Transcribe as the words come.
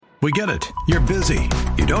We get it. You're busy.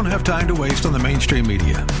 You don't have time to waste on the mainstream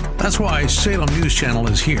media. That's why Salem News Channel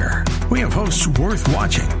is here. We have hosts worth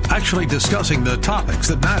watching, actually discussing the topics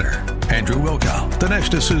that matter. Andrew Wilkow,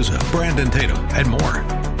 Dinesh D'Souza, Brandon Tatum, and more.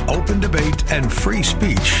 Open debate and free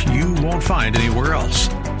speech you won't find anywhere else.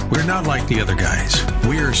 We're not like the other guys.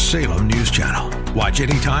 We're Salem News Channel. Watch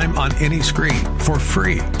anytime on any screen for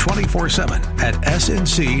free 24/7 at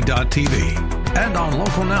snc.tv and on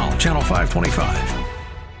Local Now, Channel 525.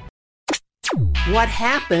 What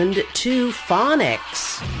happened to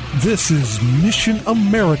phonics? This is Mission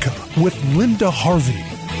America with Linda Harvey.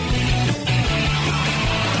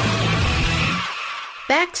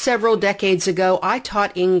 Back several decades ago, I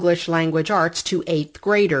taught English language arts to 8th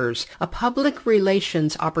graders. A public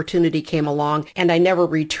relations opportunity came along, and I never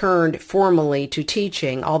returned formally to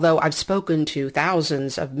teaching, although I've spoken to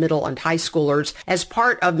thousands of middle and high schoolers as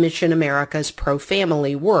part of Mission America's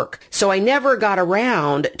pro-family work. So I never got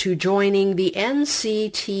around to joining the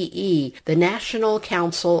NCTE, the National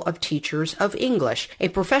Council of Teachers of English, a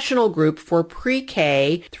professional group for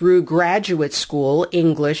pre-K through graduate school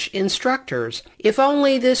English instructors. If only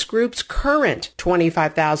this group's current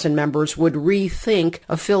 25,000 members would rethink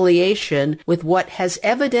affiliation with what has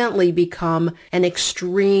evidently become an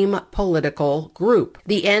extreme political group.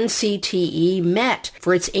 The NCTE met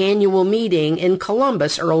for its annual meeting in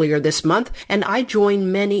Columbus earlier this month, and I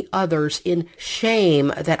joined many others in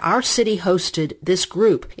shame that our city hosted this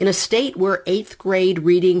group. In a state where 8th grade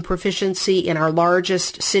reading proficiency in our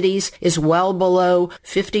largest cities is well below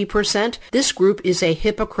 50%, this group is a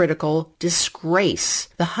hypocritical disgrace.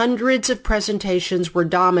 The hundreds of presentations were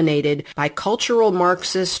dominated by cultural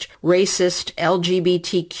Marxist, racist,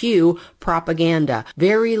 LGBTQ propaganda.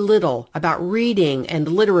 Very little about reading and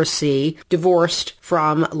literacy, divorced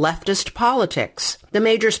from leftist politics. The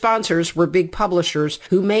major sponsors were big publishers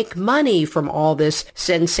who make money from all this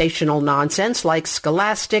sensational nonsense, like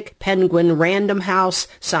Scholastic, Penguin Random House,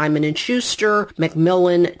 Simon & Schuster,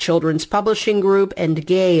 Macmillan Children's Publishing Group, and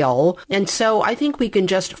Gale. And so I think we can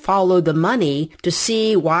just follow the money to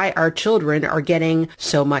see why our children are getting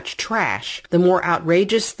so much trash. The more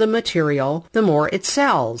outrageous the material, the more it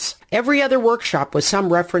sells. Every other workshop was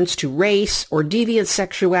some reference to race or deviant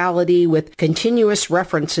sexuality, with continuous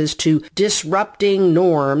references to disrupting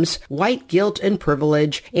norms, white guilt and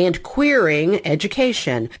privilege, and queering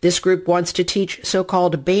education. This group wants to teach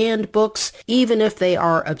so-called banned books, even if they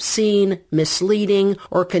are obscene, misleading,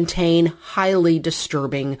 or contain highly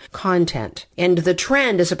disturbing content. And the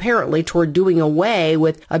trend is apparently toward doing away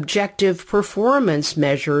with objective performance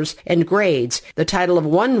measures and grades. The title of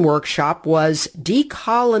one workshop was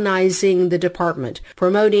Decolonizing the Department,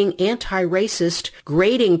 promoting anti-racist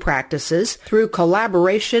grading practices through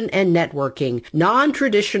collaboration and networking,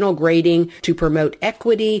 non-traditional grading to promote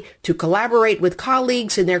equity, to collaborate with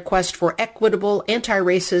colleagues in their quest for equitable,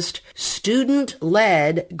 anti-racist,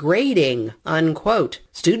 student-led grading, unquote.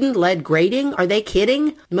 Student-led grading? Are they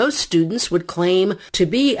kidding? Most students would claim to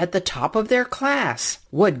be at the top of their class.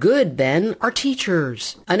 What good, then, are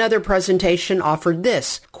teachers? Another presentation offered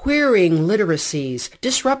this: queering literacies,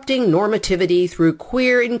 disrupting normativity through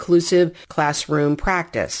queer-inclusive classroom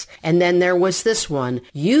practice. And then there was this one: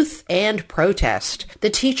 youth and protest, the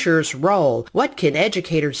teacher's role. What can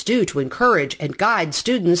educators do to encourage and guide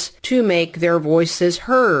students to make their voices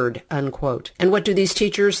heard, unquote. And what do these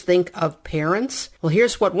teachers think of parents? Well,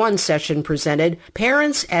 here's what one session presented: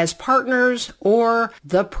 parents as partners or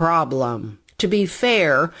the problem. To be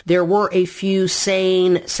fair, there were a few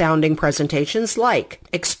sane-sounding presentations like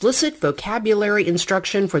explicit vocabulary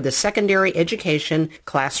instruction for the secondary education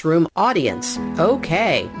classroom audience.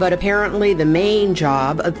 Okay, but apparently the main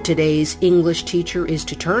job of today's English teacher is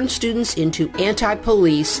to turn students into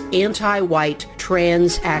anti-police, anti-white,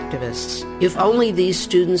 trans activists. If only these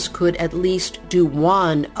students could at least do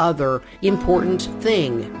one other important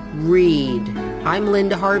thing: read. I'm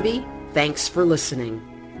Linda Harvey. Thanks for listening.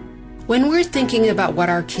 When we're thinking about what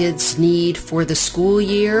our kids need for the school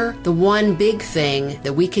year, the one big thing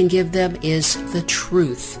that we can give them is the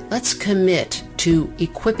truth. Let's commit to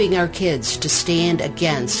equipping our kids to stand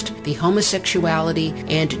against the homosexuality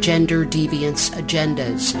and gender deviance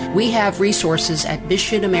agendas. We have resources at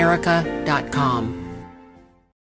missionamerica.com.